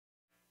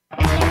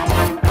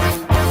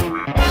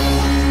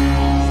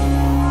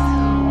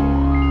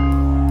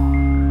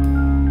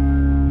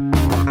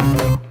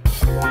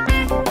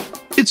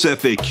It's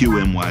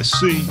FAQ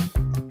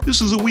NYC.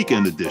 This is a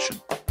weekend edition.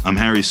 I'm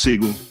Harry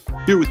Siegel,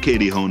 here with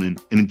Katie Honan,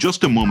 and in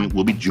just a moment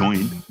we'll be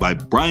joined by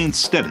Brian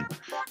Steddon,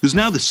 who's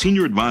now the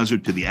senior advisor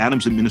to the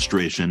Adams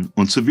administration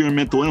on severe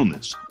mental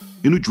illness,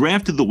 and who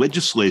drafted the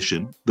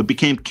legislation that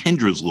became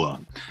Kendra's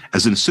Law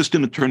as an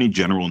assistant attorney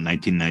general in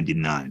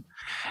 1999,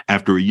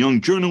 after a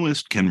young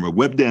journalist, Kendra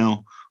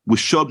Webdale,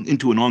 was shoved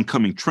into an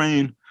oncoming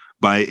train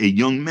by a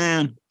young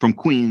man from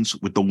Queens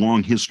with a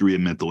long history of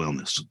mental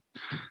illness.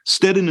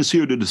 Steddon is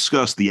here to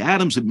discuss the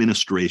Adams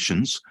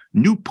administration's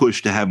new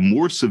push to have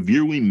more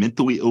severely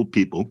mentally ill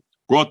people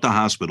brought to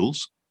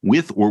hospitals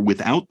with or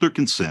without their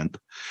consent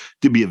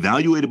to be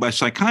evaluated by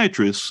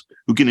psychiatrists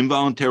who can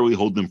involuntarily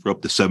hold them for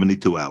up to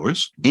 72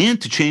 hours, and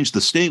to change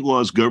the state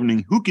laws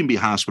governing who can be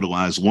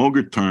hospitalized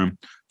longer term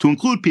to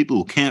include people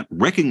who can't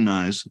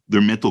recognize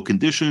their mental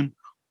condition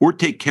or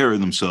take care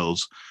of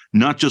themselves,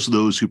 not just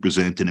those who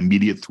present an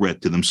immediate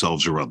threat to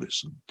themselves or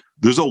others.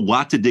 There's a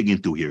lot to dig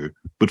into here,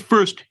 but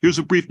first, here's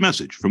a brief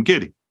message from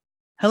Katie.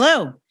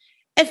 Hello.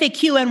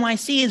 FAQ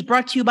NYC is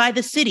brought to you by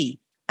The City,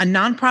 a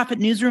nonprofit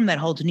newsroom that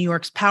holds New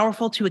York's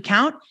powerful to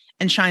account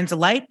and shines a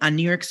light on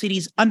New York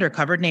City's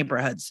undercovered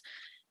neighborhoods.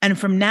 And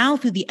from now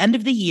through the end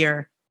of the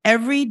year,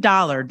 every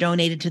dollar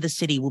donated to the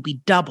city will be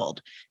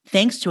doubled,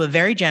 thanks to a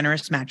very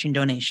generous matching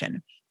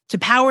donation. To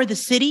power The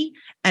City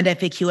and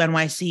FAQ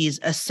NYC's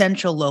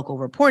essential local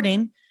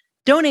reporting,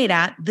 donate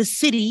at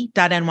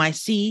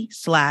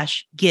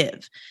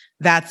thecity.nyc/give.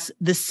 That's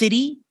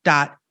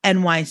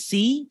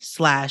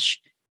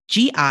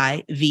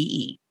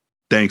thecity.nyc/GIVE.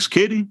 Thanks,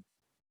 Katie.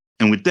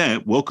 And with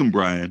that, welcome,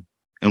 Brian.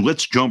 And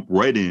let's jump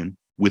right in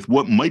with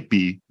what might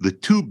be the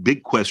two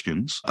big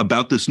questions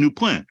about this new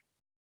plan.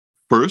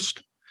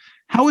 First,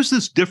 how is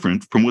this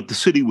different from what the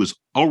city was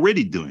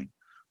already doing,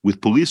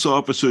 with police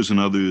officers and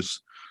others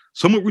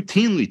somewhat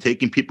routinely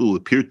taking people who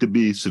appear to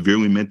be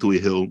severely mentally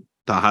ill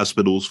to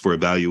hospitals for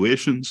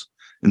evaluations?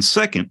 And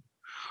second,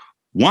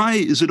 why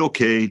is it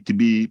okay to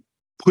be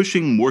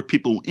pushing more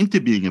people into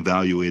being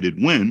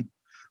evaluated when,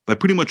 by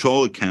pretty much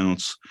all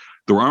accounts,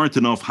 there aren't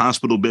enough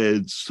hospital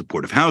beds,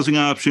 supportive housing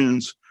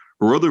options,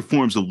 or other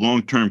forms of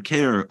long-term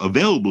care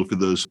available for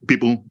those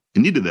people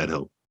in need of that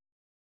help?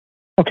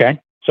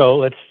 Okay, so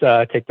let's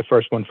take the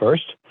first one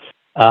first.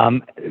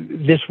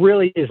 This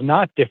really is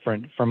not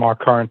different from our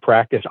current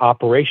practice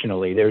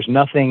operationally. There's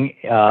nothing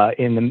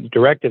in the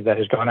directive that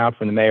has gone out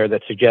from the mayor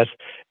that suggests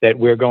that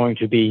we're going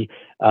to be,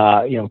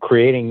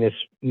 creating this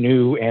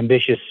new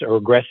ambitious or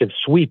aggressive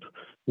sweep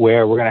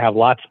where we're going to have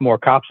lots more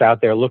cops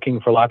out there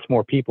looking for lots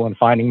more people and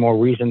finding more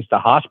reasons to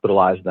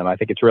hospitalize them. I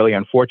think it's really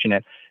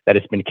unfortunate that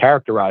it's been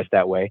characterized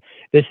that way.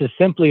 This is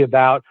simply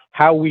about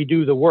how we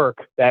do the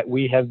work that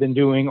we have been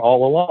doing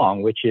all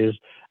along, which is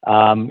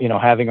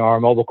having our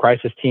mobile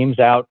crisis teams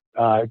out,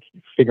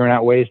 figuring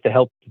out ways to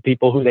help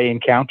people who they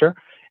encounter,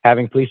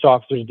 having police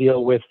officers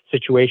deal with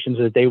situations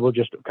that they will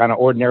just kind of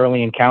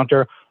ordinarily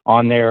encounter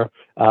on their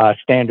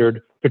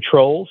standard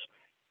patrols.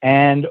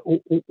 And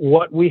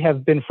what we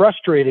have been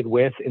frustrated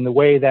with in the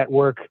way that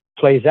work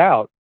plays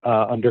out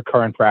under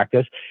current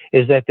practice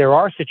is that there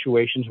are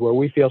situations where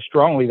we feel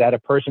strongly that a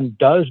person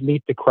does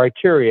meet the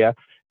criteria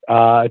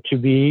to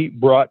be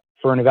brought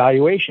for an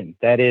evaluation.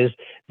 That is,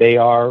 they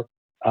are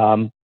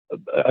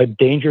a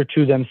danger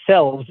to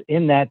themselves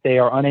in that they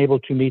are unable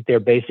to meet their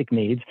basic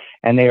needs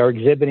and they are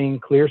exhibiting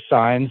clear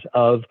signs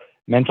of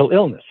mental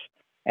illness.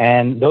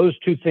 And those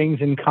two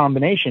things in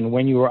combination,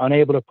 when you are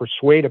unable to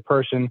persuade a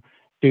person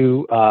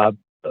to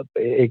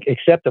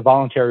accept a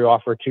voluntary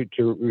offer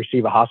to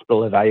receive a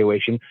hospital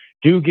evaluation,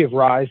 do give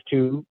rise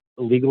to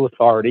legal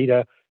authority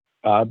to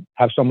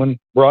have someone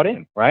brought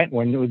in, right?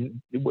 When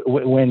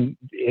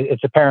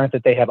it's apparent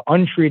that they have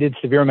untreated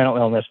severe mental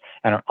illness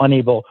and are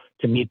unable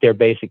to meet their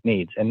basic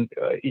needs. And,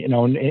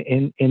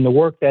 in the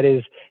work that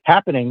is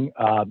happening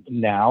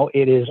now,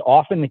 it is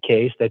often the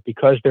case that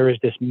because there is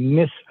this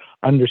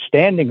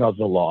misunderstanding of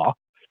the law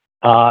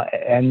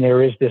and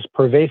there is this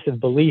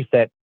pervasive belief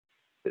that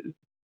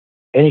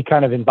any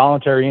kind of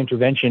involuntary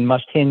intervention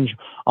must hinge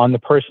on the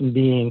person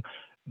being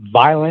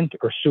violent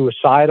or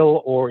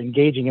suicidal or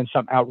engaging in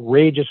some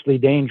outrageously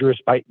dangerous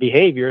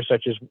behavior,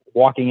 such as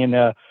walking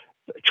into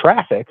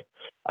traffic.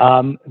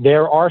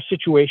 There are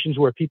situations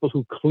where people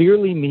who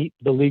clearly meet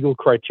the legal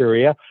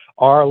criteria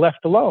are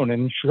left alone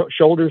and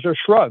shoulders are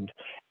shrugged.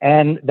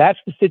 And that's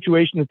the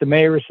situation that the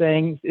mayor is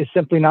saying is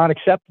simply not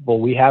acceptable.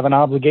 We have an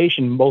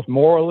obligation, both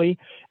morally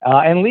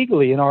and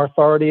legally, in our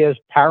authority as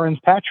parens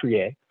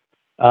patriae,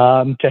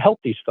 to help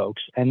these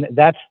folks. And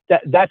that's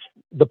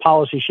the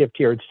policy shift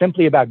here. It's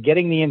simply about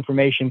getting the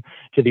information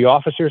to the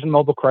officers and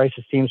mobile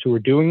crisis teams who are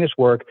doing this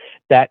work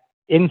that,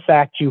 in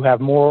fact, you have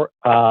more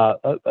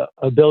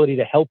ability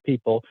to help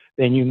people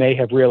than you may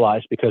have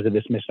realized because of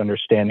this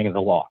misunderstanding of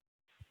the law.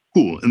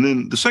 Cool. And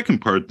then the second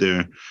part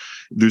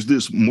there's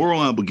this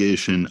moral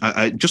obligation.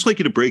 I'd just like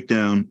you to break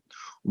down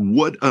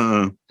what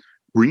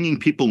bringing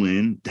people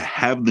in to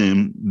have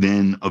them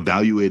then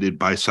evaluated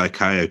by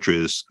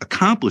psychiatrists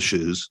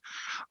accomplishes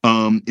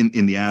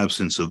in the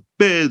absence of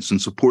beds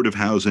and supportive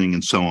housing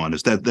and so on.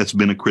 That's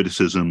been a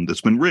criticism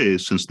that's been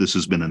raised since this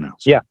has been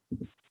announced.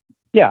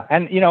 Yeah.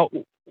 And,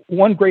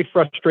 one great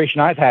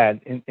frustration I've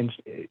had in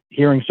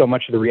hearing so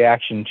much of the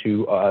reaction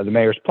to the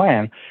mayor's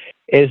plan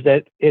is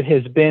that it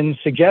has been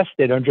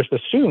suggested or just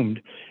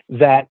assumed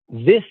that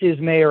this is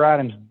Mayor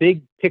Adams'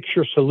 big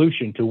picture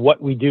solution to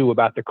what we do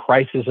about the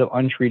crisis of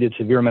untreated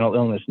severe mental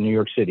illness in New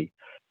York City.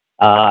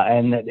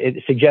 And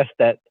it suggests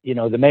that,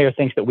 the mayor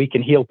thinks that we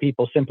can heal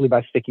people simply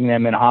by sticking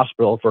them in a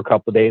hospital for a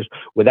couple of days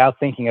without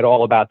thinking at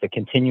all about the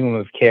continuum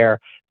of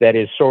care that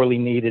is sorely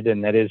needed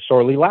and that is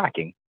sorely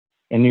lacking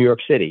in New York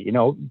City.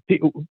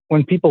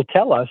 When people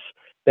tell us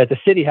that the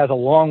city has a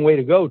long way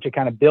to go to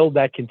kind of build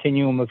that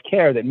continuum of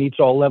care that meets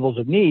all levels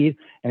of need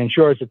and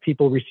ensures that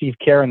people receive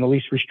care in the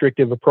least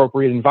restrictive,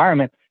 appropriate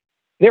environment,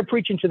 they're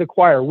preaching to the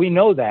choir. We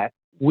know that.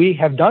 We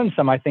have done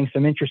some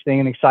interesting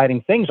and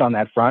exciting things on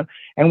that front,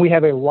 and we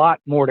have a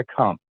lot more to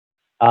come.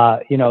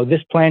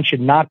 This plan should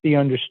not be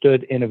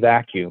understood in a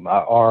vacuum.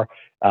 Our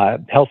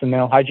Health and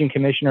Mental Hygiene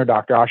Commissioner,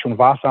 Dr. Ashwin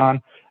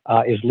Vasan,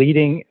 is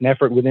leading an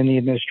effort within the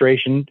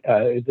administration.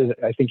 I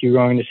think you're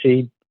going to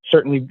see,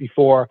 certainly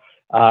before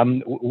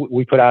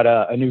we put out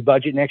a new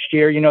budget next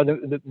year.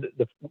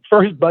 The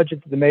first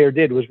budget that the mayor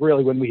did was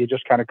really when we had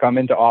just kind of come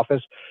into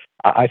office.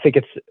 I think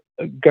it's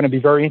going to be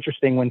very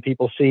interesting when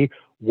people see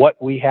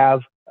what we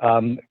have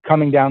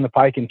coming down the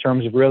pike in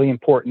terms of really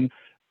important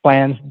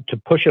plans to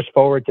push us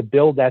forward, to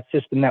build that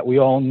system that we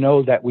all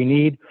know that we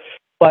need.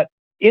 But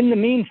in the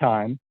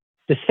meantime,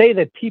 to say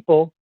that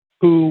people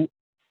who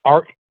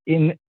are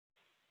in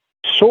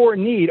sore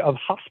need of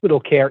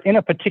hospital care in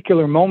a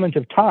particular moment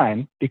of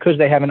time because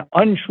they have an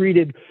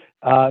untreated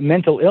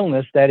mental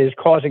illness that is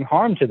causing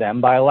harm to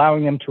them by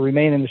allowing them to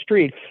remain in the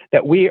street,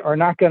 that we are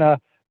not going to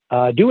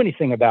do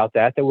anything about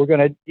that we're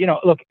going to,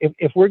 look,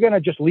 if we're going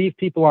to just leave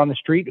people on the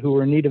street who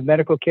are in need of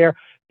medical care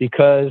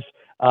because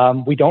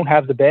we don't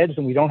have the beds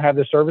and we don't have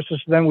the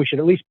services for them, we should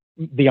at least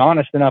be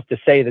honest enough to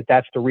say that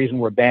that's the reason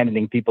we're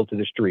abandoning people to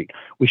the street.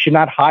 We should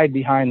not hide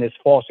behind this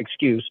false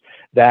excuse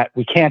that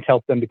we can't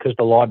help them because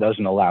the law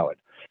doesn't allow it.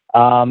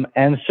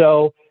 And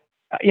so,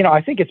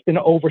 I think it's been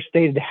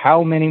overstated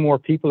how many more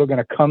people are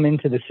going to come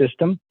into the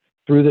system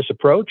through this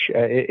approach.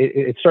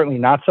 It's certainly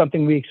not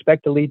something we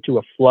expect to lead to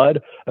a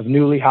flood of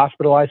newly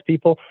hospitalized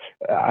people.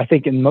 I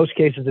think in most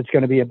cases, it's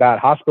going to be about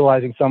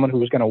hospitalizing someone who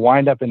was going to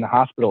wind up in the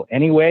hospital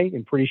anyway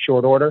in pretty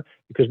short order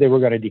because they were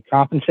going to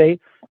decompensate.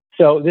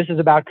 So this is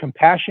about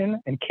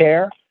compassion and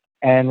care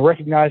and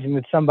recognizing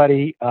that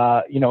somebody,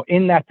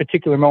 in that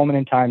particular moment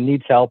in time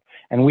needs help,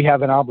 and we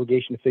have an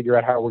obligation to figure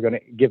out how we're going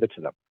to give it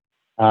to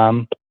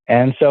them.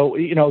 And so,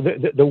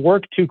 the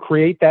work to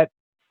create that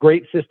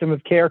great system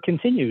of care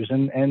continues.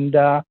 And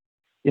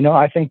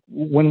I think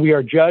when we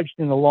are judged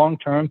in the long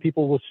term,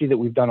 people will see that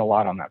we've done a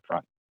lot on that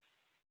front.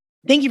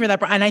 Thank you for that,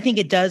 Brian. And I think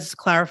it does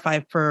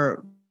clarify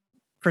for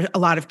a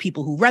lot of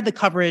people who read the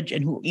coverage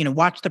and who,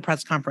 watched the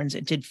press conference,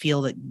 it did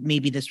feel that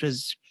maybe this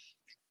was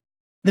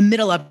the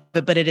middle of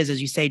it, but it is,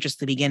 as you say, just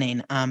the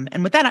beginning.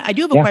 And with that, I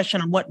do have a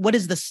question on what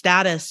is the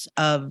status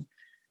of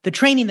the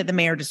training that the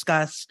mayor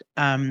discussed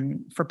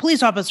for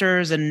police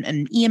officers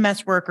and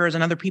EMS workers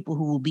and other people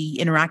who will be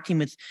interacting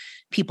with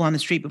people on the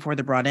street before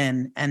they're brought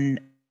in. And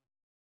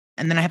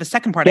then I have a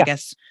second part, I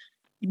guess.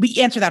 We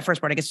answer that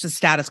first part, I guess, just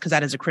status, because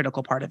that is a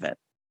critical part of it.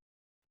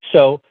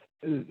 So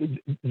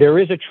there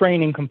is a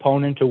training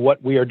component to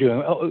what we are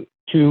doing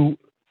to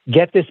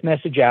get this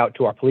message out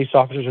to our police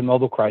officers and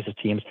mobile crisis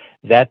teams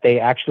that they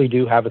actually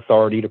do have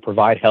authority to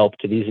provide help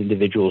to these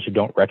individuals who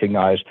don't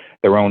recognize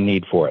their own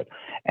need for it.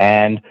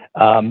 And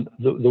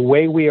the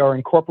way we are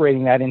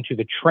incorporating that into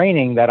the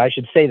training that I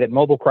should say that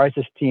mobile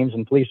crisis teams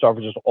and police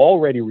officers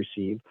already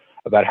receive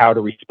about how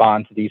to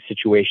respond to these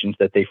situations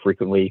that they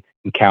frequently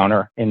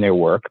encounter in their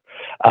work,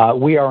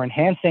 we are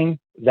enhancing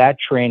that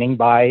training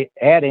by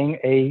adding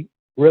a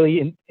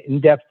really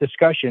in-depth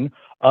discussion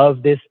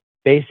of this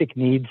basic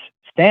needs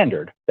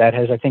standard that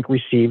has, I think,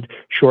 received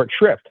short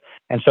shrift.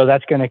 And so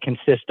that's going to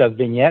consist of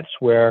vignettes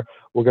where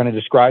we're going to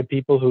describe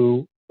people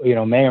who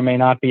may or may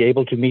not be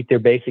able to meet their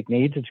basic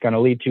needs. It's going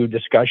to lead to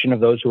discussion of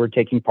those who are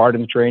taking part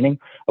in the training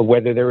of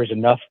whether there is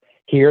enough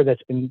here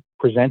that's been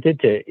presented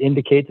to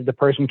indicate that the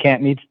person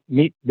can't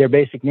meet their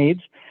basic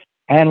needs.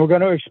 And we're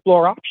going to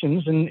explore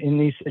options in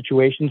these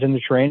situations in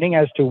the training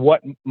as to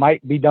what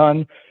might be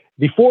done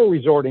before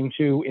resorting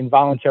to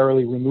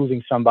involuntarily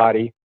removing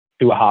somebody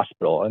to a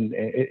hospital, and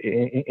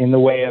in the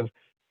way of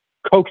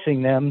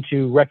coaxing them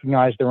to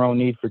recognize their own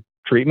need for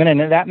treatment.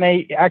 And that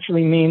may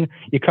actually mean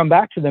you come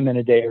back to them in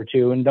a day or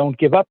two and don't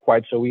give up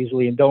quite so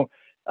easily and don't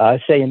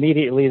say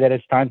immediately that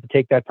it's time to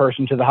take that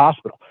person to the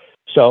hospital.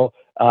 So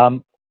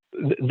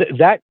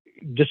that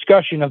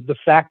discussion of the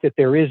fact that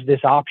there is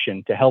this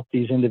option to help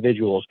these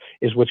individuals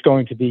is what's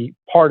going to be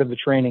part of the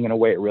training in a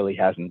way it really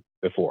hasn't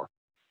before.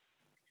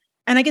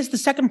 And I guess the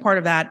second part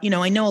of that,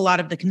 I know a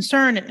lot of the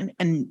concern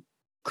and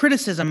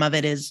criticism of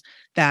it is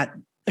that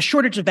a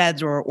shortage of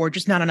beds or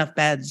just not enough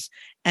beds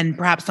and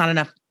perhaps not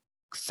enough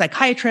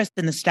psychiatrists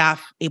and the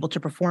staff able to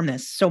perform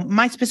this. So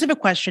my specific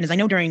question is, I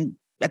know during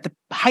at the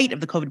height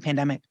of the COVID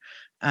pandemic,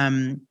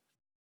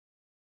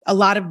 a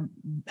lot of,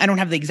 I don't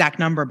have the exact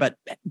number, but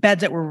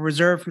beds that were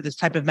reserved for this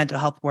type of mental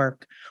health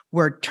work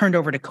were turned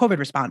over to COVID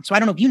response. So I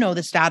don't know if you know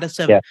the status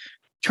of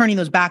turning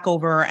those back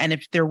over, and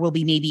if there will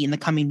be maybe in the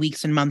coming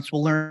weeks and months,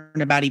 we'll learn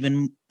about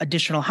even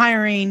additional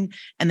hiring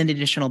and then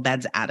additional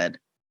beds added.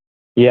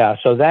 Yeah,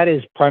 so that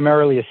is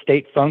primarily a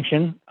state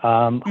function.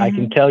 I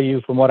can tell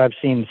you from what I've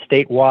seen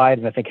statewide,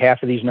 and I think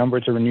half of these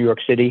numbers are in New York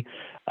City,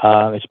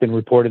 it's been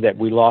reported that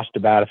we lost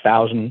about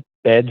 1,000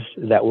 beds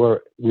that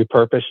were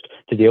repurposed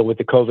to deal with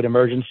the COVID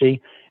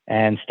emergency.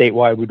 And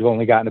statewide, we've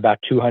only gotten about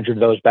 200 of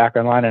those back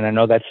online. And I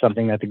know that's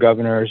something that the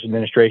governor's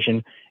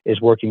administration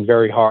is working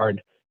very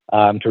hard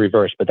to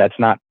reverse, but that's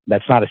not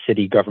a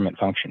city government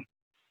function.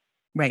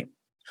 Right.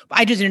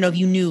 I just didn't know if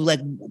you knew, like,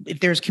 if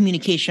there's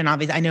communication.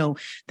 Obviously, I know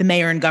the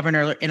mayor and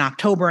governor in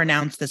October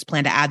announced this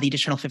plan to add the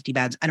additional 50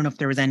 beds. I don't know if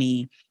there was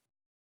any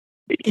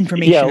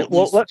information. Yeah,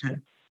 well,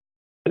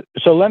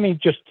 so let me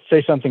just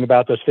say something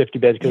about those 50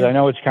 beds, because I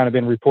know it's kind of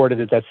been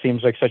reported that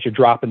seems like such a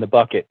drop in the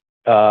bucket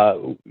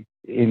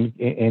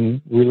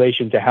in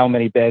relation to how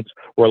many beds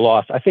were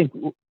lost. I think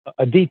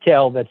a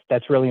detail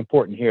that's really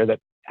important here that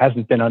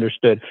hasn't been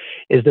understood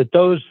is that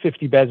those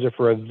 50 beds are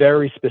for a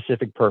very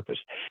specific purpose.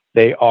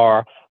 They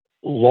are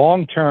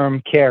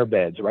long-term care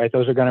beds, right?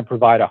 Those are going to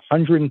provide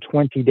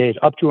 120 days,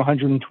 up to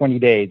 120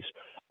 days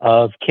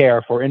of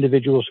care for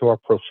individuals who are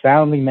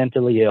profoundly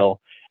mentally ill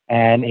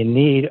and in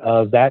need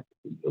of that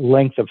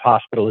length of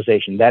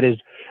hospitalization. That is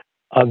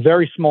a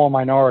very small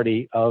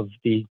minority of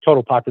the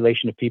total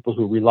population of people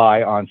who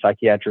rely on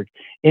psychiatric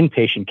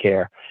inpatient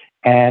care.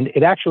 And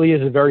it actually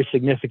is a very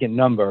significant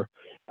number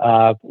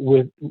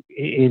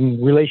in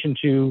relation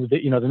to the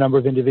number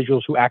of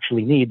individuals who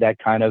actually need that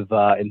kind of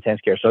intense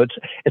care. So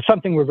it's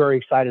something we're very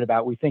excited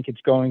about. We think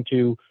it's going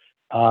to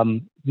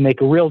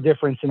make a real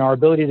difference in our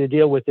ability to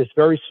deal with this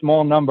very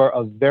small number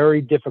of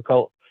very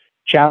difficult,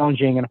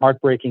 challenging, and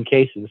heartbreaking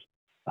cases,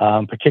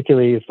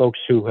 particularly folks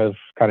who have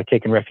kind of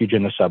taken refuge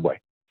in the subway.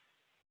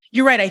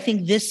 You're right. I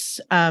think this,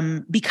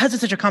 because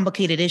it's such a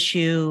complicated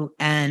issue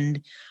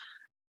and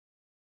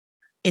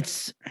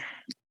it's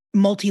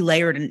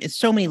multi-layered and it's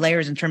so many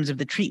layers in terms of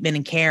the treatment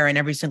and care, and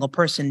every single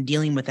person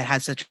dealing with it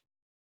has such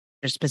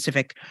a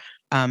specific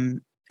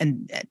and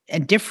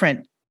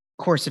different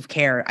course of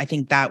care. I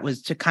think that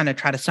was to kind of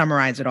try to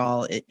summarize it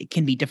all. It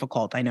can be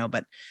difficult, I know,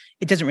 but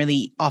it doesn't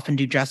really often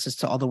do justice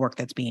to all the work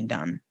that's being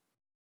done.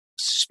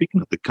 Speaking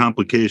of the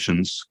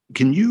complications,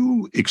 can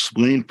you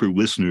explain for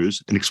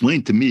listeners and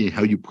explain to me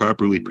how you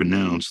properly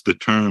pronounce the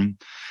term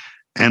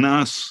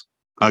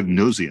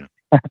anosognosia?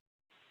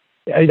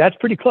 That's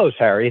pretty close,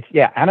 Harry.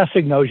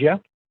 Anosognosia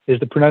is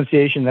the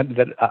pronunciation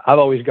that I've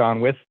always gone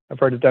with. I've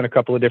heard it done a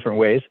couple of different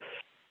ways.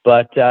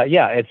 But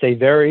it's a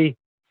very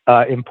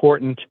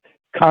important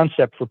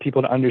concept for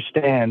people to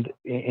understand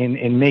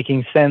in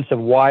making sense of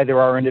why there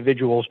are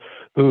individuals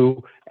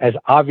who, as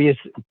obvious,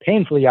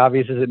 painfully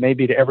obvious as it may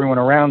be to everyone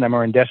around them,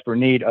 are in desperate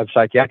need of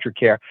psychiatric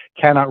care,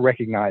 cannot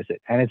recognize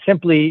it. And it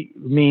simply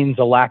means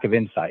a lack of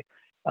insight.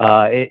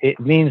 It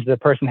means the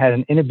person has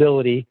an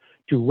inability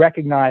to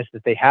recognize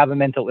that they have a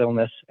mental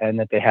illness and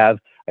that they have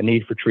a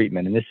need for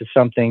treatment. And this is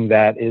something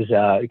that is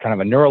kind of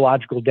a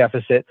neurological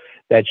deficit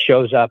that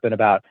shows up in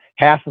about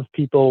half of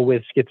people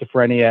with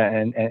schizophrenia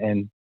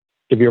and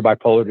severe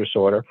bipolar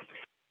disorder.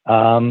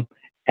 I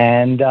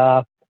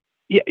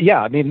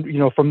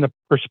mean, from the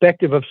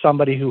perspective of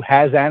somebody who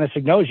has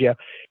anosognosia,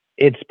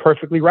 it's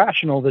perfectly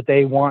rational that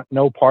they want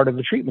no part of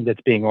the treatment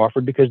that's being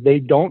offered because they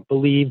don't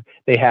believe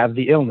they have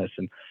the illness.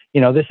 And,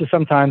 this is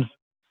sometimes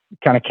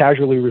kind of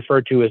casually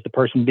referred to as the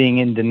person being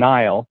in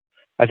denial.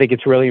 I think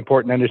it's really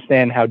important to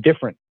understand how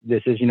different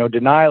this is.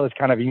 Denial is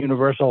kind of a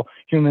universal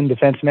human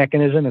defense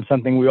mechanism and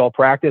something we all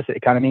practice.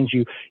 It kind of means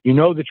you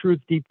know the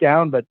truth deep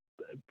down, but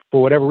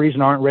for whatever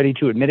reason aren't ready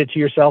to admit it to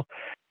yourself.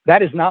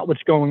 That is not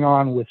what's going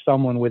on with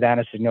someone with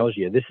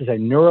anosognosia. This is a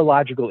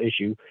neurological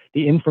issue.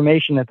 The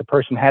information that the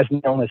person has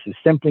an illness is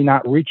simply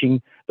not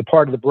reaching the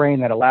part of the brain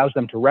that allows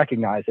them to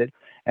recognize it.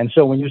 And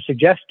so when you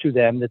suggest to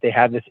them that they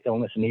have this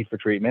illness and need for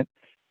treatment,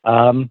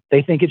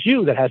 they think it's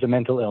you that has a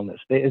mental illness.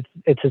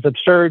 It's as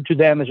absurd to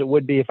them as it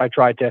would be if I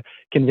tried to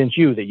convince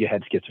you that you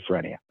had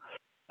schizophrenia.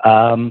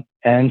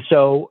 And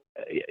so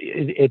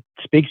it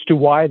speaks to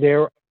why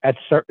there at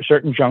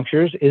certain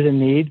junctures is a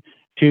need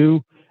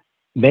to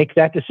make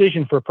that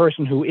decision for a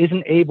person who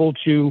isn't able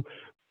to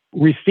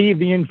receive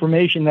the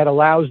information that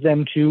allows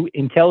them to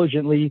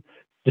intelligently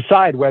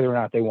decide whether or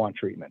not they want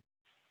treatment.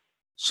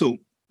 So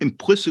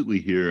implicitly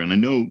here, and I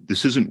know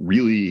this isn't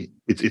really,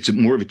 it's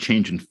more of a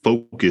change in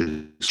focus,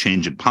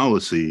 change in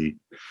policy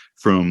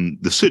from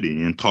the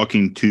city, and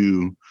talking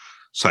to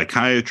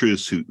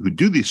psychiatrists who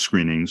do these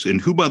screenings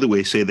and who, by the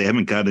way, say they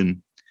haven't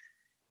gotten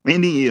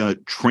any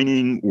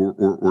training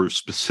or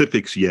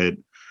specifics yet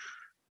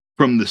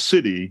from the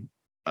city.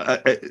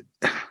 I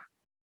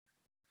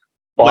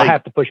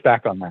have to push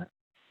back on that.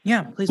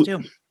 Yeah, please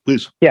do.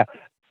 Please. Yeah.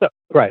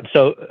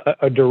 So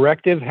a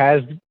directive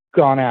has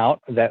gone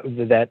out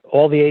that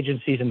all the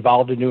agencies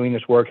involved in doing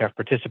this work have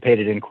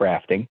participated in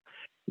crafting.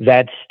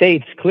 that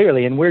states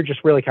clearly, and we're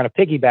just really kind of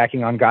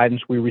piggybacking on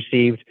guidance we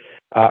received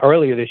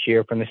earlier this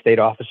year from the State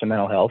Office of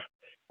Mental Health,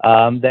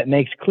 that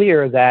makes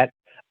clear that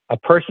a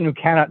person who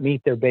cannot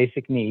meet their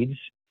basic needs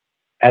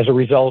as a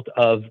result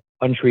of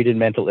untreated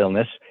mental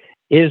illness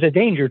is a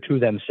danger to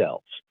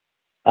themselves.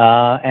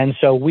 And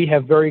so we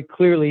have very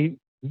clearly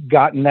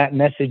gotten that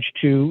message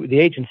to the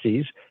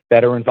agencies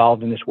that are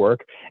involved in this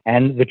work.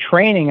 And the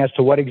training as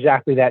to what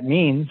exactly that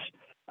means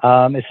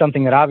is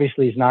something that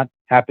obviously is not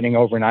happening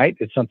overnight.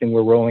 It's something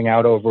we're rolling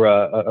out over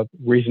a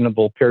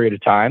reasonable period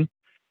of time.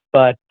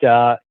 But,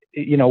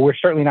 we're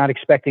certainly not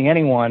expecting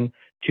anyone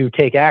to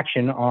take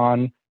action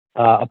on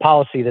a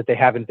policy that they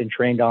haven't been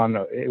trained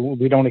on.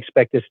 We don't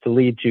expect this to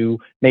lead to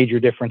major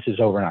differences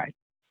overnight.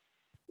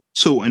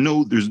 So I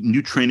know there's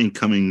new training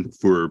coming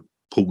for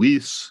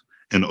police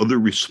and other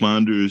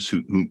responders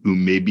who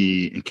may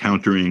be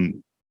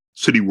encountering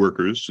city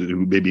workers,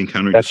 who may be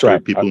encountering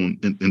people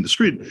in the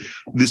street.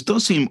 This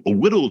does seem a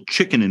little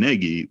chicken and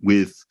eggy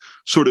with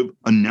sort of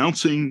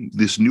announcing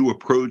this new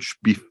approach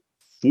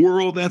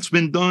before all that's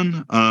been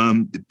done.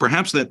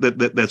 Perhaps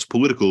that's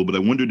political, but I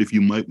wondered if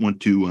you might want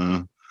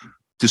to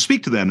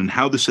speak to that and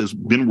how this has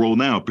been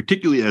rolled out,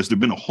 particularly as there have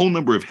been a whole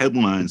number of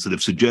headlines that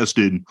have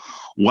suggested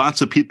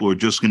lots of people are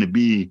just going to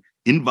be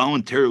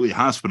involuntarily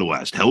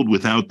hospitalized, held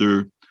without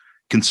their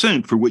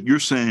consent for what you're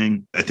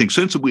saying, I think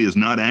sensibly, is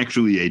not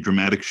actually a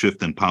dramatic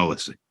shift in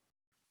policy.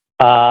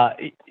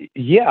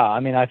 Yeah,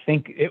 I mean, I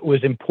think it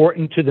was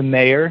important to the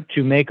mayor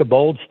to make a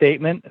bold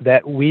statement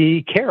that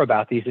we care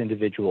about these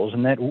individuals,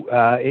 and that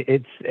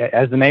it's,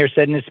 as the mayor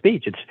said in his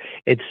speech,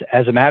 it's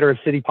as a matter of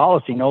city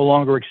policy, no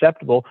longer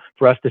acceptable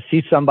for us to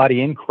see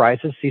somebody in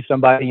crisis, see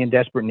somebody in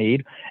desperate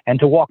need, and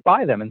to walk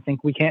by them and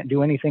think we can't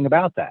do anything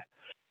about that.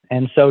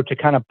 And so to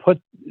kind of put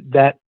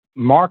that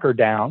marker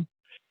down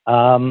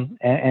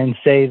and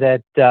say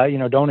that,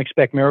 don't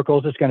expect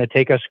miracles. It's going to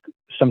take us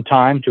some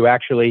time to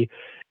actually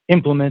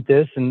implement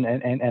this and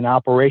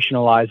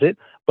operationalize it.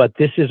 But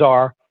this is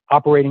our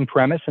operating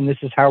premise, and this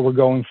is how we're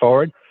going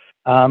forward.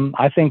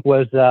 I think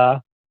was,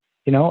 a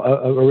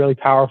really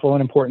powerful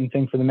and important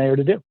thing for the mayor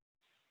to do.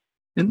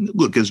 And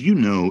look, as you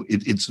know,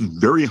 it's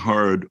very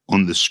hard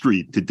on the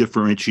street to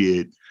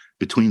differentiate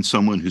between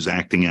someone who's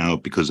acting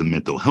out because of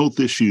mental health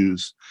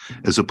issues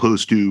as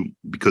opposed to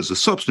because of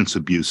substance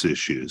abuse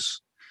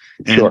issues.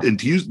 And, Sure. And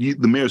to use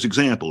the mayor's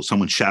example,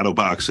 someone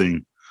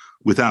shadowboxing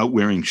without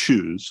wearing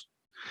shoes.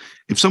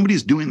 If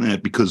somebody's doing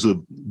that because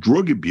of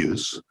drug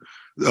abuse,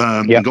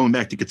 and going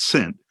back to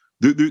consent,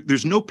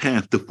 there's no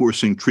path to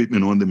forcing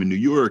treatment on them in New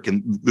York.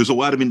 And there's a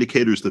lot of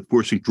indicators that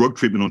forcing drug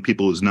treatment on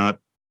people is not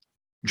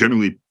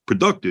generally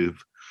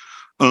productive.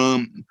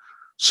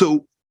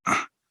 So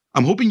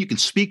I'm hoping you can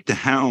speak to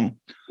how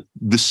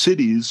the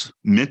city's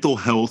mental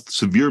health,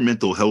 severe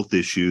mental health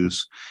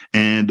issues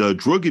and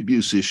drug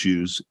abuse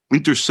issues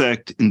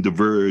intersect and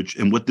diverge,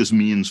 and what this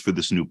means for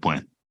this new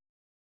plan.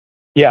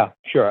 Yeah,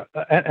 sure.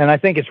 And I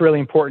think it's really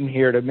important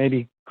here to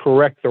maybe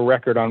correct the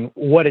record on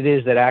what it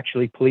is that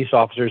actually police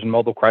officers and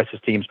mobile crisis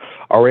teams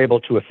are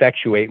able to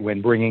effectuate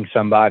when bringing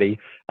somebody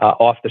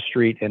off the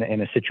street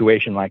in a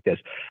situation like this.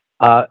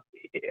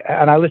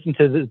 And I listened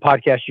to the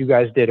podcast you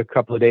guys did a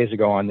couple of days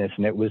ago on this,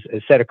 and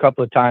it said a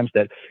couple of times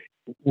that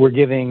we're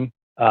giving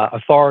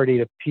authority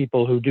to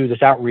people who do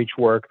this outreach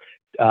work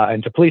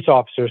and to police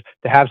officers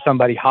to have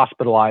somebody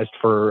hospitalized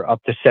for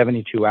up to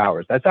 72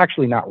 hours. That's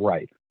actually not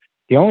right.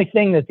 The only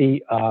thing that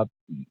the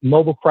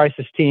mobile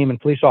crisis team and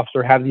police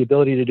officer have the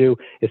ability to do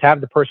is have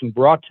the person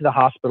brought to the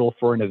hospital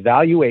for an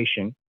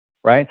evaluation,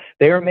 right?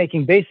 They are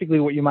making basically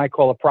what you might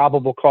call a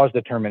probable cause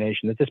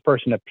determination, that this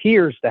person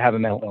appears to have a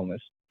mental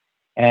illness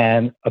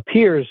and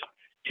appears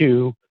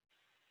to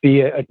be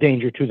a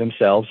danger to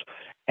themselves,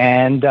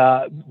 and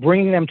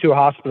bringing them to a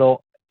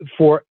hospital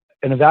for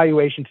an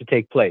evaluation to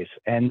take place.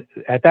 And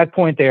at that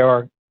point, they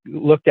are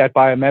looked at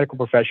by a medical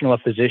professional, a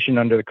physician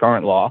under the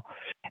current law,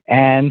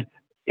 and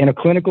in a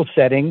clinical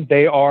setting,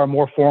 they are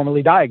more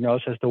formally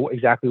diagnosed as to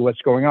exactly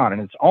what's going on.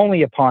 And it's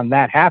only upon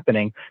that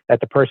happening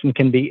that the person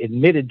can be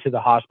admitted to the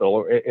hospital,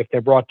 or if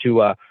they're brought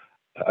to a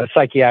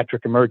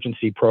psychiatric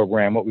emergency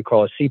program, what we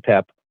call a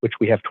CPEP, which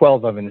we have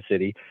 12 of in the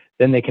city,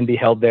 then they can be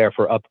held there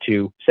for up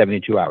to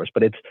 72 hours.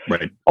 But it's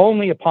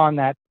only upon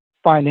that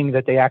finding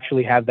that they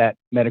actually have that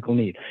medical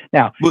need.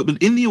 Now, but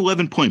in the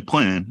 11-point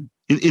plan,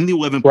 in the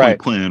 11-point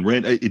plan,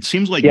 right, it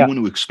seems like you want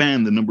to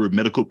expand the number of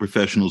medical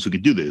professionals who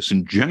could do this.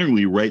 And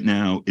generally right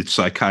now it's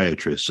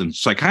psychiatrists. And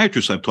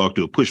psychiatrists I've talked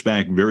to have pushed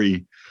back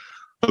very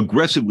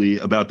aggressively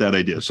about that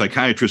idea.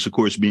 Psychiatrists, of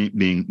course,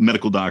 being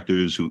medical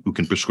doctors who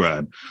can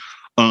prescribe.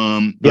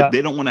 But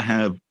they don't want to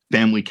have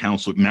family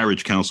counselor,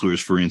 marriage counselors,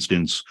 for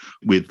instance,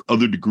 with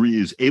other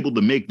degrees able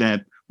to make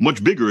that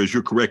much bigger, as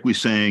you're correctly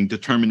saying,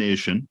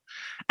 determination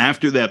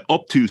after that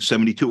up to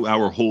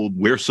 72-hour hold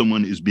where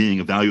someone is being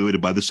evaluated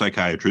by the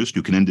psychiatrist,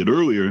 who can end it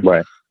earlier,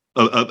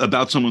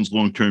 about someone's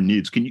long-term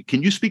needs. Can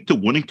you speak to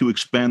wanting to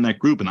expand that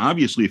group? And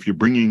obviously, if you're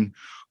bringing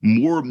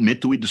more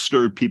mentally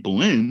disturbed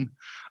people in,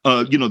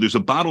 there's a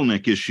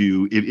bottleneck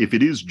issue if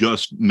it is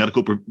just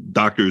medical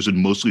doctors and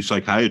mostly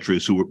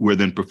psychiatrists who are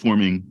then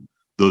performing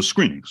those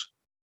screenings?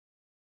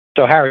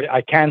 So, Harry,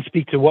 I can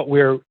speak to what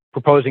we're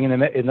proposing in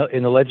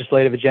the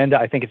legislative agenda.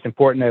 I think it's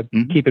important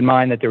to keep in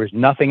mind that there is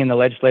nothing in the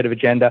legislative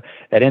agenda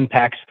that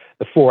impacts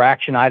the 4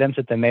 action items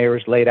that the mayor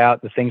has laid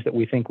out, the things that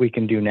we think we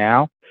can do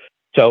now.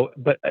 So,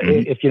 but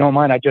if you don't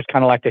mind, I'd just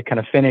kind of like to kind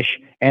of finish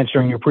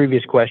answering your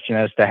previous question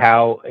as to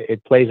how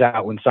it plays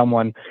out when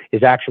someone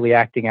is actually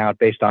acting out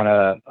based on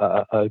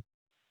a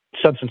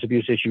substance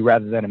abuse issue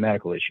rather than a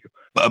medical issue.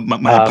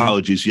 My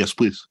apologies. Yes,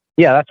 please.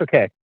 Yeah, that's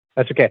okay.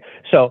 That's okay.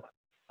 So,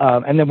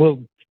 and then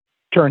we'll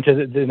turn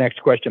to the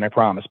next question, I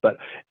promise. But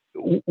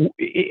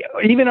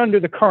even under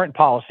the current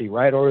policy,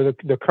 right, or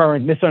the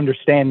current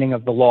misunderstanding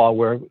of the law,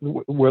 where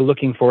we're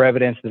looking for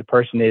evidence that a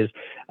person is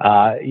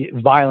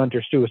violent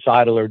or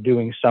suicidal or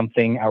doing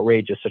something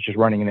outrageous, such as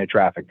running into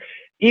traffic,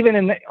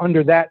 even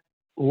under that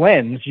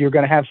lens, you're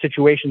going to have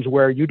situations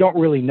where you don't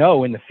really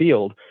know in the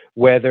field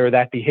whether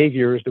that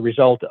behavior is the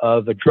result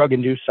of a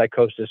drug-induced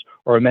psychosis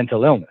or a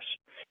mental illness.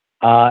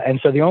 And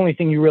so the only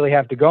thing you really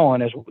have to go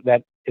on is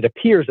that it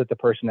appears that the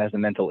person has a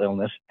mental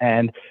illness,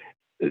 and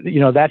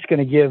that's going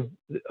to give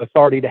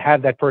authority to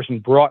have that person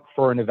brought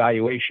for an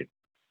evaluation.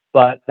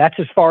 But that's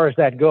as far as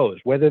that goes.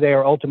 Whether they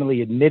are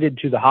ultimately admitted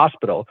to the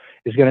hospital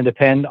is going to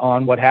depend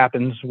on what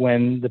happens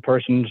when the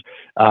person's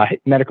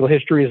medical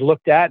history is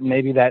looked at, and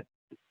maybe that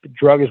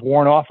drug is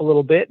worn off a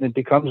little bit, and it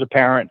becomes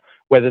apparent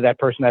whether that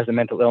person has a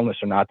mental illness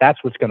or not.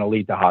 That's what's going to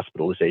lead to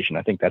hospitalization.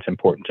 I think that's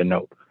important to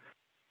note.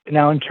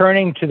 Now, in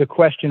turning to the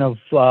question of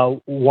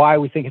why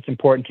we think it's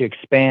important to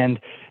expand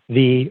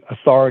the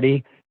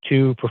authority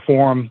to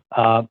perform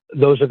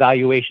those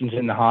evaluations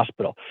in the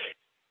hospital.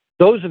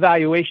 Those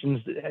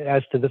evaluations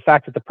as to the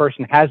fact that the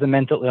person has a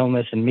mental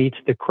illness and meets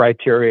the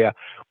criteria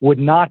would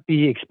not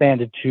be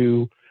expanded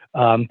to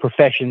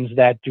professions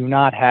that do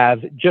not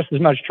have just as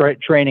much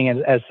training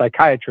as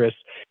psychiatrists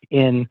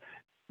in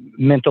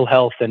mental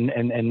health and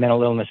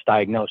mental illness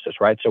diagnosis,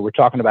 right? So we're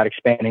talking about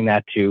expanding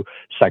that to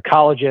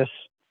psychologists,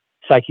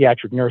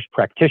 psychiatric nurse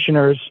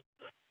practitioners,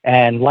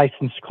 and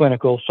licensed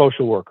clinical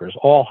social workers,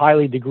 all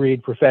highly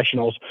degreed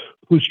professionals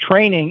whose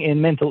training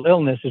in mental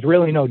illness is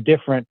really no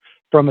different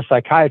from a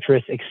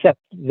psychiatrist, except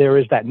there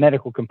is that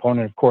medical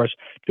component, of course,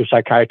 to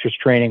psychiatrist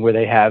training where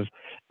they have,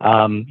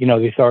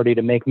 the authority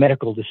to make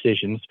medical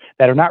decisions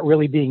that are not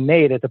really being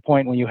made at the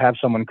point when you have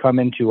someone come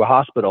into a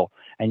hospital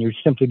and you're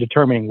simply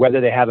determining whether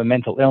they have a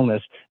mental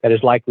illness that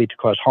is likely to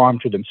cause harm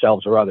to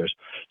themselves or others.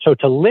 So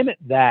to limit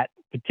that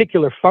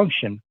particular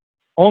function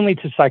only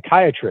to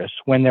psychiatrists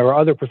when there are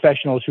other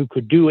professionals who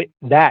could do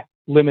that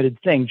limited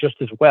thing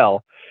just as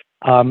well,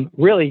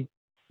 really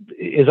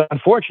is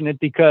unfortunate,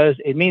 because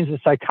it means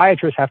that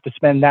psychiatrists have to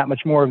spend that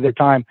much more of their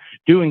time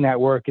doing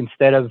that work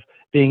instead of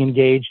being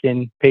engaged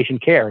in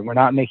patient care. And we're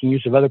not making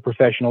use of other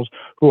professionals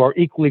who are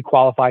equally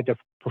qualified to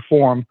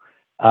perform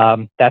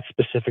that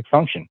specific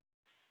function.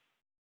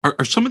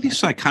 Are some of these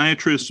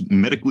psychiatrists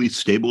medically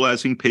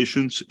stabilizing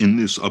patients in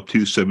this up to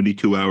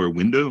 72-hour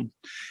window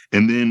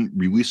and then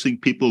releasing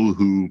people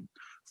who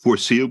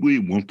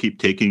foreseeably won't keep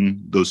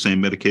taking those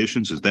same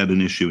medications? Is that an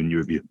issue in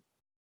your view?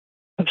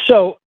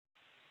 So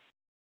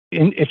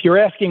if you're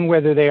asking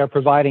whether they are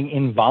providing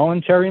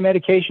involuntary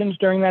medications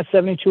during that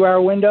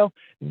 72-hour window,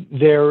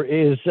 there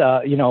is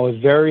a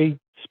very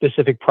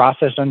specific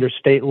process under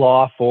state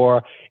law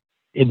for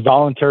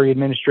involuntary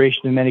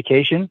administration of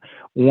medication.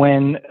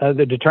 When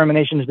the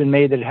determination has been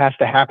made that it has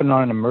to happen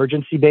on an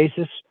emergency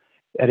basis,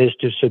 that is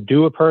to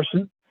subdue a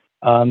person,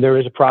 there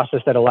is a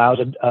process that allows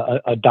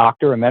a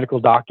doctor, a medical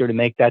doctor, to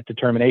make that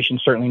determination.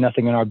 Certainly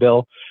nothing in our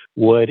bill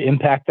would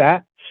impact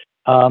that.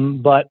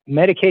 But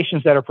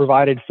medications that are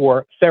provided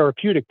for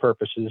therapeutic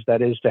purposes,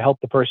 that is to help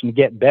the person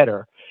get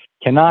better,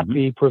 cannot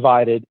be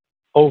provided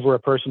over a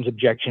person's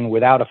objection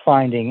without a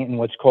finding in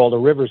what's called a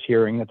Rivers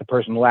hearing that the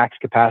person lacks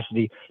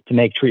capacity to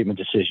make treatment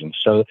decisions.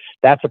 So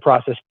that's a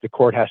process the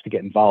court has to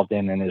get involved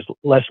in and is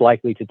less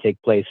likely to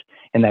take place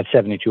in that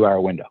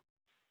 72-hour window.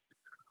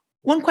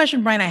 One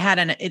question, Brian, I had,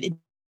 and it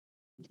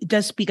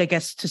does speak, I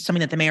guess, to something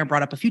that the mayor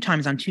brought up a few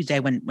times on Tuesday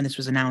when this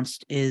was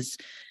announced, is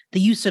the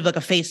use of like a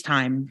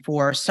FaceTime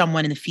for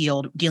someone in the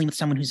field dealing with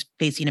someone who's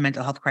facing a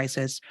mental health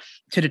crisis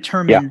to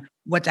determine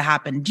what to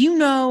happen. Do you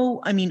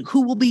know,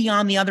 who will be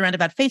on the other end of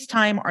that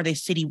FaceTime? Are they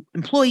city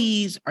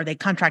employees? Are they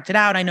contracted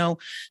out? I know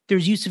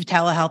there's use of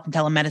telehealth and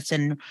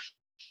telemedicine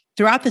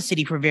throughout the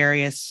city for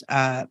various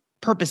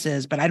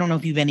purposes, but I don't know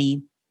if you have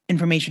any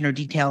information or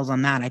details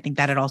on that. I think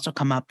that had also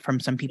come up from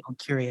some people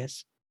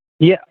curious.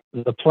 Yeah,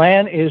 the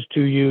plan is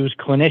to use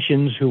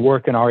clinicians who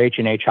work in our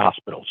H&H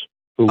hospitals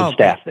who will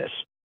staff this.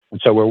 And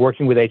so we're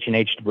working with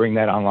H&H to bring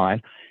that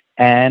online.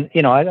 And,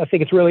 I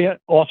think it's really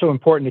also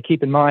important to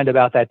keep in mind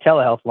about that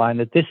telehealth line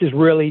that this is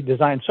really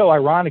designed. So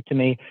ironic to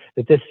me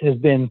that this has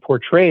been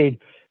portrayed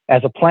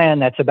as a plan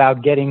that's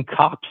about getting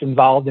cops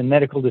involved in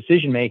medical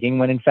decision-making,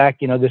 when in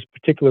fact, this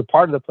particular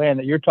part of the plan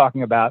that you're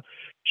talking about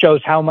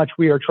shows how much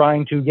we are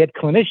trying to get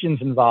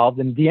clinicians involved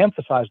and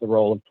de-emphasize the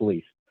role of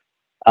police.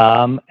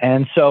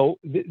 And so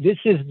this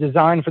is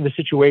designed for the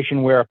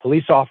situation where a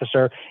police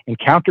officer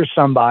encounters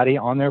somebody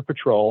on their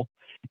patrol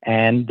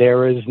and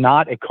there is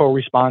not a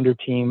co-responder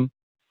team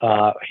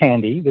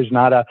handy. There's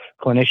not a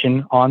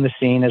clinician on the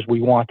scene as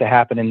we want to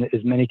happen in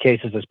as many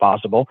cases as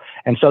possible.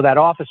 And so that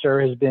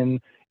officer has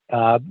been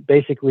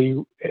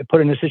basically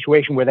put in a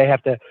situation where they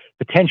have to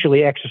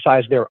potentially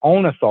exercise their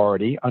own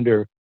authority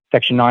under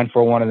Section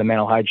 941 of the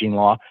mental hygiene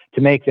law to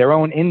make their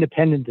own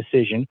independent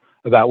decision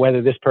about whether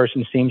this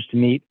person seems to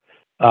meet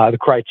the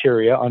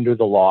criteria under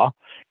the law.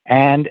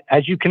 And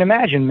as you can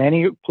imagine,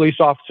 many police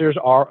officers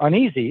are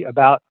uneasy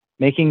about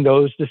making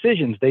those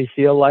decisions. They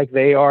feel like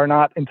they are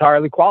not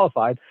entirely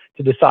qualified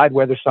to decide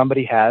whether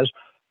somebody has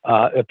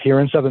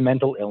appearance of a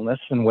mental illness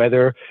and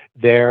whether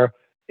they're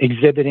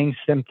exhibiting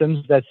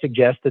symptoms that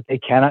suggest that they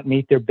cannot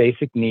meet their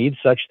basic needs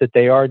such that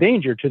they are a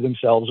danger to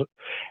themselves.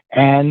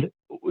 And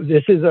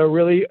this is a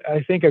really,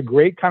 I think, a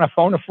great kind of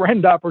phone a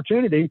friend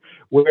opportunity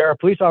where a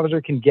police officer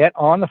can get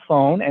on the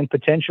phone and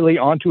potentially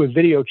onto a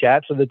video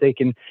chat so that they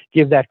can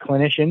give that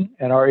clinician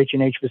at our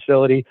H&H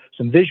facility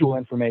some visual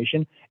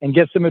information and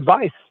get some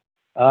advice,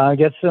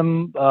 get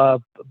some,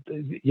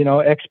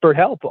 expert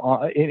help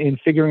in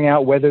figuring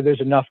out whether there's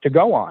enough to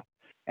go on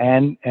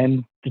and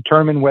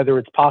determine whether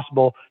it's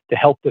possible to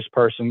help this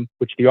person,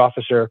 which the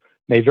officer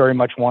may very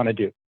much want to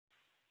do.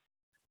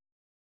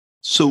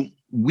 So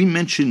we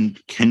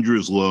mentioned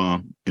Kendra's Law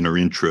in our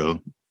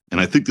intro, and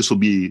I think this will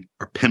be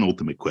our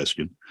penultimate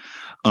question.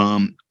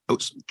 Do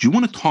you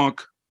want to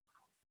talk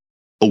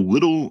a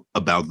little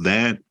about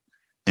that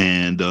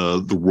and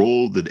the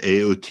role that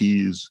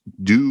AOTs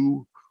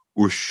do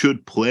or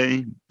should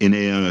play in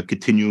a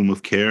continuum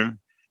of care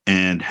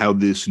and how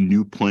this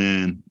new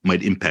plan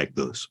might impact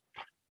those?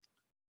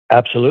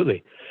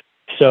 Absolutely.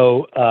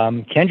 So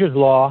Kendra's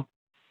Law,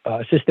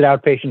 assisted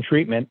outpatient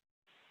treatment,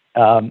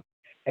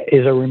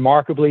 is a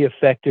remarkably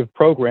effective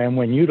program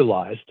when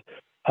utilized.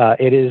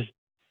 It is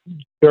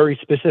very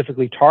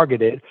specifically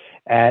targeted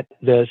at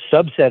the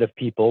subset of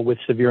people with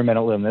severe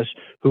mental illness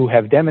who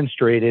have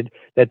demonstrated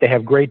that they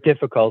have great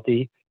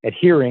difficulty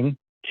adhering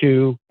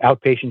to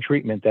outpatient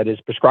treatment that is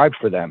prescribed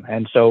for them.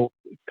 And so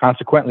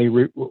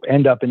consequently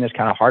end up in this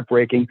kind of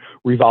heartbreaking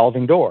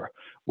revolving door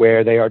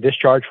where they are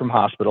discharged from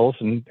hospitals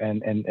and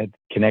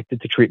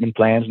connected to treatment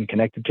plans and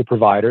connected to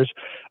providers.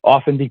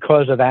 Often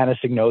because of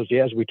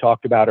anosognosia, as we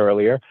talked about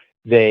earlier,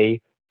 they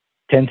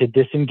tend to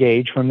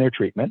disengage from their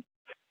treatment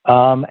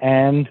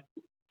and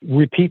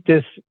repeat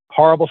this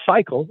horrible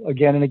cycle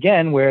again and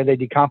again where they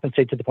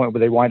decompensate to the point where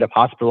they wind up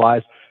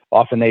hospitalized.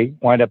 Often they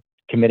wind up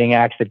committing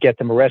acts that get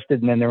them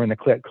arrested, and then they're in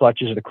the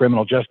clutches of the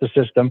criminal justice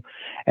system.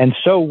 And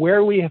so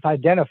where we have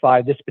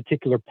identified this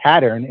particular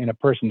pattern in a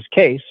person's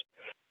case,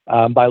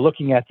 by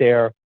looking at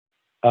their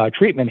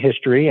treatment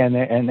history and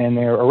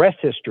their arrest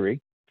history,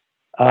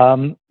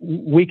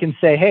 we can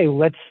say, hey,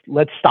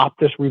 let's stop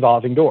this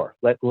revolving door.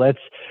 Let's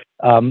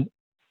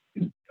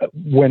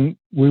when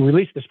we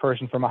release this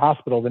person from a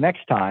hospital the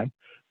next time,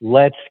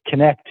 let's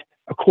connect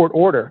a court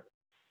order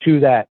to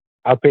that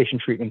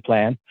outpatient treatment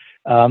plan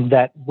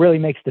that really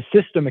makes the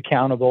system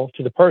accountable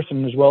to the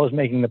person as well as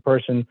making the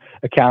person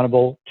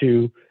accountable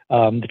to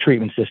the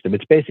treatment system.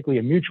 It's basically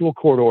a mutual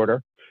court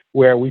order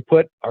where we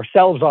put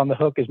ourselves on the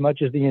hook as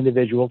much as the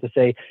individual to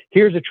say,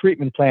 here's a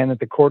treatment plan that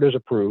the court has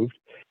approved.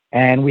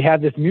 And we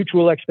have this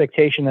mutual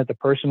expectation that the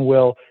person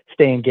will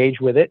stay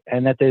engaged with it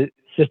and that the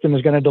system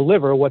is going to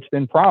deliver what's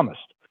been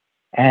promised.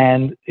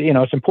 And,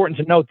 it's important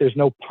to note there's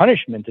no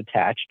punishment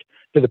attached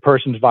to the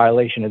person's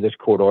violation of this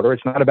court order.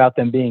 It's not about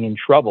them being in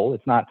trouble.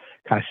 It's not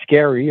kind of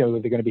scary, they're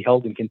going to be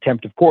held in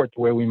contempt of court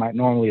the way we might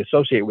normally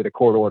associate with a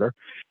court order.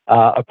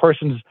 A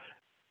person's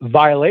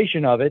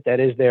violation of it, that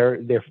is their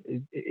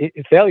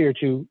failure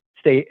to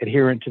stay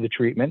adherent to the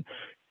treatment,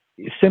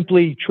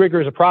 simply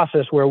triggers a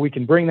process where we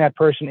can bring that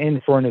person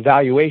in for an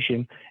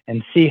evaluation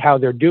and see how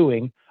they're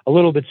doing a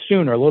little bit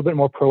sooner, a little bit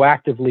more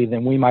proactively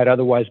than we might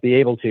otherwise be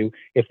able to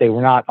if they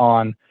were not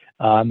on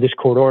this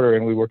court order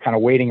and we were kind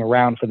of waiting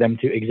around for them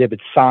to exhibit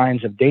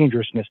signs of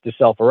dangerousness to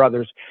self or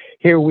others.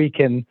 Here we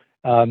can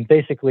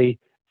basically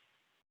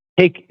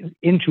take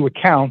into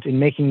account in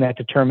making that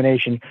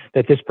determination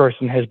that this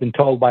person has been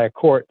told by a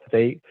court that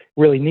they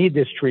really need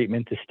this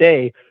treatment to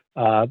stay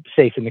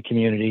safe in the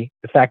community.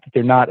 The fact that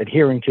they're not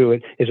adhering to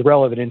it is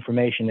relevant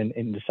information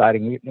in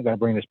deciding we're going to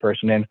bring this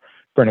person in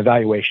for an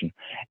evaluation.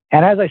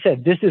 And as I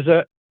said, this is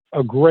a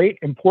great,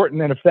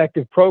 important, and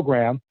effective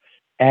program.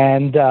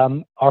 And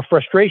our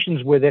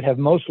frustrations with it have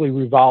mostly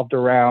revolved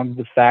around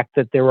the fact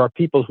that there are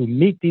people who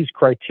meet these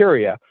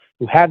criteria,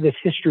 who have this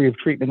history of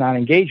treatment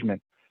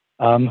non-engagement,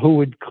 who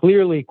would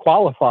clearly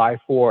qualify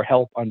for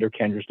help under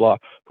Kendra's Law,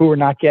 who are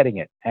not getting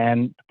it.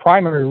 And the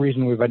primary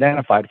reason we've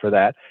identified for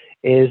that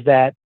is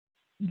that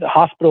the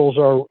hospitals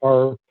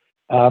are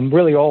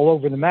really all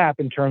over the map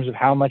in terms of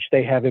how much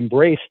they have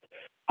embraced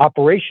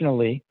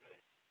operationally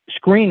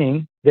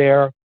screening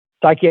their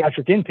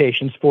psychiatric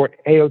inpatients for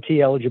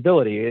AOT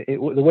eligibility. The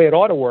way it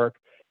ought to work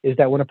is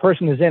that when a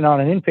person is in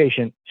on an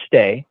inpatient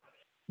stay,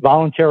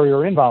 voluntary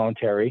or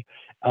involuntary,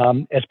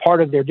 as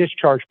part of their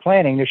discharge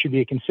planning, there should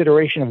be a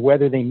consideration of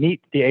whether they meet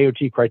the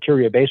AOT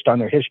criteria based on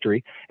their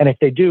history. And if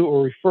they do,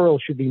 a referral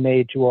should be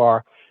made to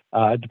our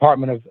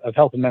Department of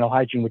Health and Mental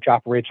Hygiene, which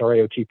operates our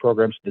AOT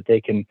program, so that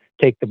they can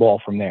take the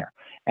ball from there.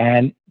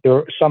 And there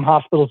are some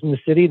hospitals in the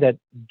city that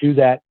do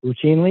that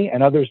routinely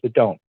and others that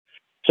don't.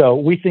 So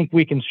we think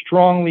we can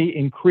strongly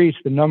increase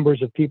the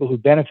numbers of people who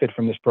benefit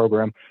from this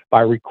program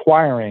by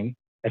requiring,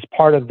 as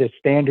part of the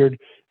standard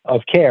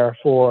of care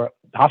for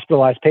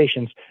hospitalized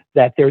patients,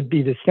 that there'd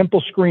be the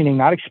simple screening,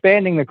 not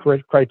expanding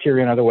the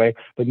criteria another way,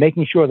 but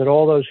making sure that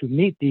all those who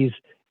meet these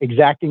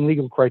exacting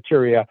legal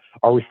criteria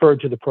are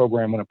referred to the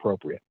program when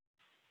appropriate.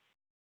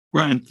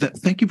 Brian,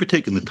 thank you for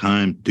taking the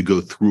time to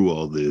go through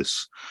all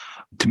this.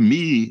 To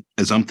me,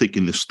 as I'm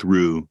thinking this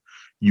through,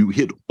 you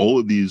hit all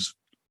of these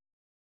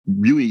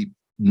really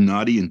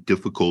knotty and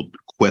difficult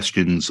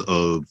questions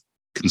of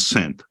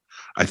consent.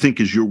 I think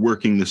as you're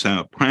working this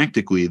out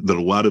practically, that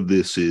a lot of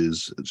this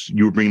is,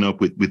 you were bringing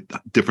up with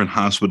different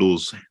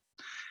hospitals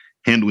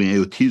handling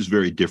AOTs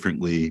very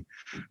differently,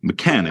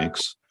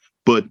 mechanics.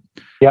 But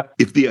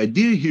if the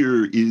idea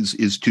here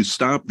is to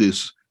stop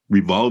this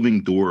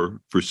revolving door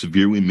for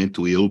severely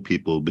mentally ill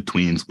people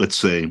between, let's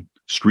say,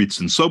 streets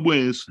and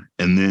subways,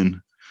 and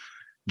then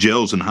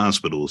jails and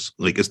hospitals,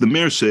 like as the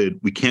mayor said,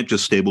 we can't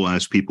just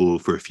stabilize people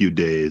for a few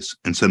days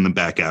and send them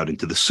back out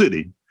into the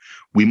city.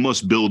 We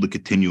must build a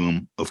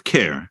continuum of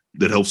care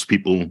that helps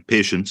people,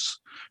 patients,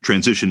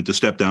 transition into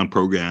step-down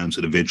programs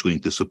and eventually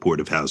into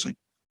supportive housing,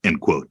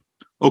 end quote.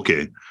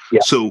 Okay,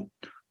 so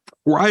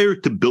prior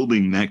to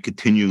building that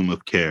continuum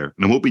of care,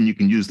 and I'm hoping you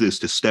can use this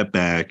to step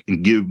back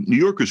and give New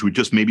Yorkers who are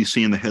just maybe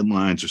seeing the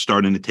headlines or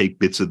starting to take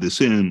bits of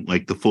this in,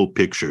 like the full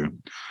picture.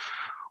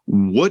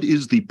 What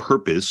is the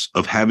purpose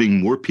of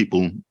having more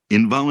people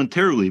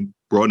involuntarily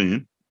brought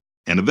in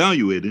and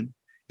evaluated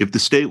if the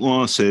state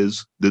law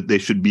says that they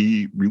should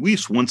be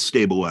released once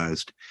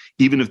stabilized,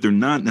 even if they're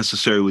not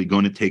necessarily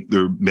going to take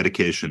their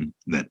medication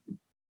then?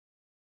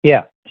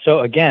 Yeah. So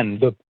again,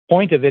 the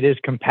point of it is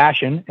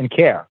compassion and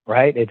care,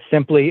 right? It's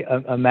simply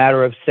a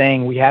matter of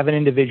saying we have an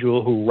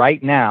individual who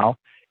right now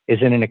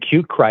is in an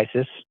acute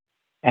crisis,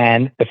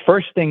 and the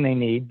first thing they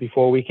need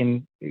before we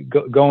can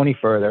go any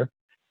further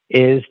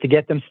is to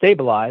get them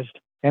stabilized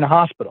in a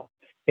hospital.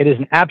 It is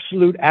an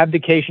absolute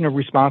abdication of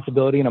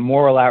responsibility and a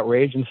moral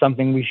outrage, and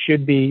something we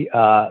should be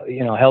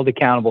held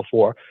accountable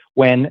for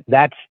when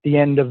that's the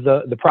end of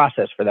the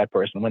process for that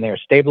person. When they are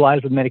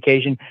stabilized with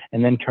medication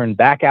and then turned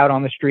back out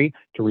on the street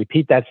to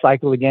repeat that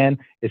cycle again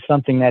is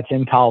something that's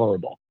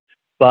intolerable.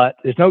 But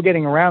there's no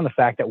getting around the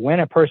fact that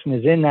when a person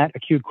is in that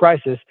acute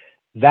crisis,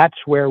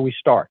 that's where we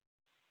start.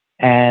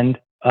 And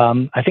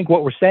I think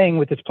what we're saying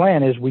with this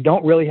plan is we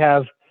don't really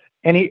have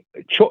any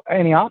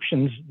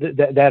options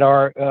that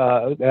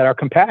are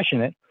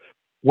compassionate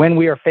when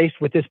we are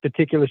faced with this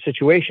particular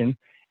situation.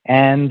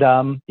 And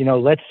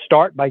let's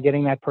start by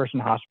getting that person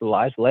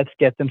hospitalized. Let's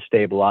get them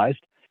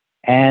stabilized,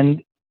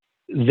 and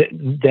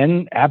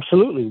then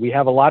absolutely, we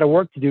have a lot of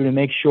work to do to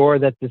make sure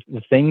that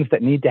the things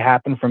that need to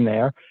happen from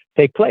there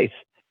take place.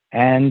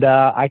 And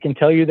I can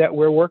tell you that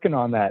we're working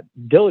on that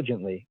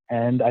diligently,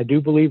 and I do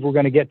believe we're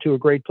going to get to a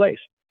great place.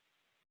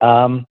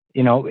 In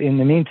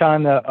the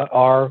meantime,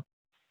 our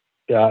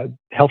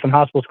Health and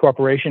Hospitals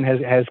Corporation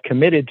has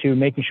committed to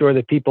making sure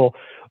that people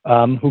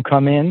who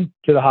come in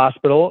to the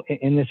hospital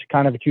in this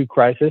kind of acute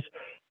crisis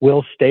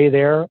will stay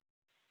there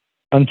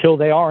until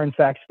they are in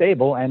fact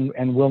stable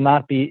and will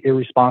not be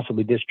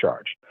irresponsibly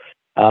discharged.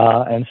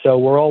 And so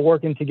we're all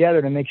working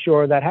together to make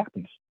sure that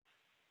happens.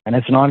 And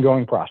it's an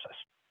ongoing process.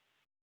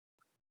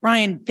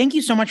 Ryan, thank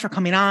you so much for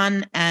coming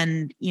on.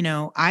 And,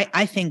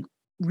 I think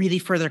really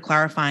further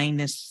clarifying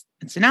this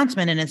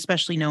announcement, and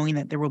especially knowing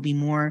that there will be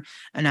more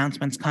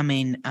announcements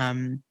coming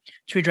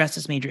to address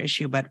this major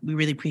issue. But we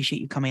really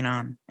appreciate you coming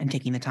on and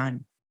taking the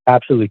time.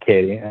 Absolutely,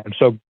 Katie. I'm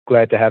so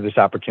glad to have this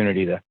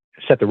opportunity to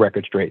set the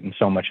record straight in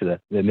so much of the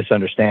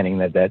misunderstanding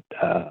that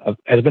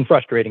has been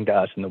frustrating to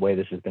us in the way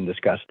this has been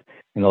discussed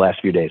in the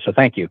last few days. So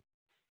thank you.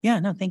 Yeah,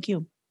 no, thank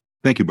you.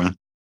 Thank you, Brian.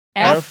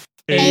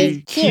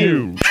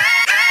 FAQ.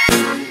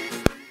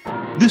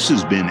 This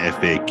has been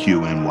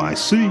FAQ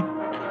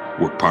NYC.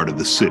 We're part of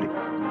the city,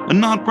 a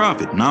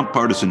nonprofit,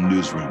 nonpartisan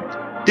newsroom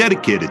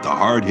dedicated to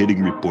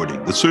hard-hitting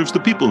reporting that serves the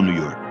people of New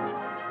York.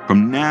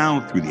 From now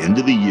through the end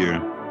of the year,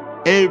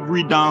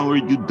 every dollar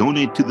you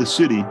donate to the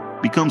city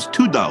becomes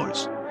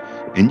 $2.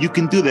 And you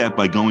can do that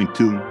by going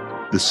to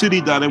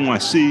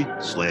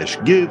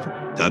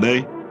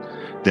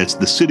thecity.nyc/give.a. That's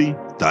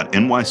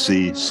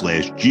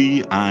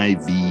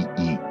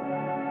thecity.nyc/GIVE.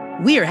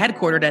 We are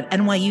headquartered at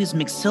NYU's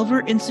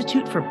McSilver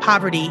Institute for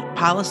Poverty,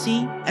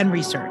 Policy, and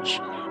Research,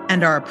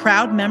 and are a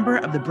proud member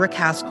of the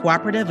Brickhouse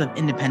Cooperative of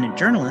Independent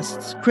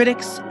Journalists,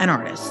 Critics, and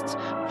Artists.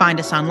 Find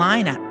us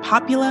online at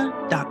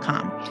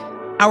popula.com.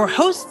 Our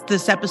hosts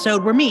this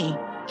episode were me,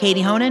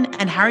 Katie Honan,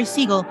 and Harry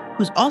Siegel,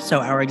 who's also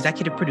our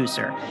executive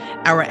producer.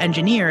 Our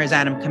engineer is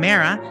Adam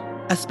Camara.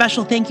 A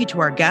special thank you to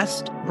our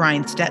guest,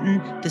 Brian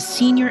Stettin, the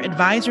Senior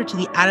Advisor to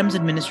the Adams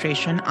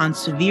Administration on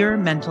Severe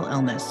Mental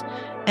Illness.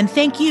 And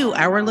thank you,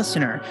 our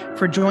listener,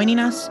 for joining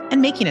us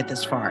and making it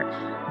this far.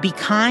 Be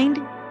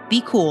kind,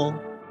 be cool,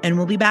 and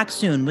we'll be back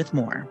soon with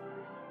more.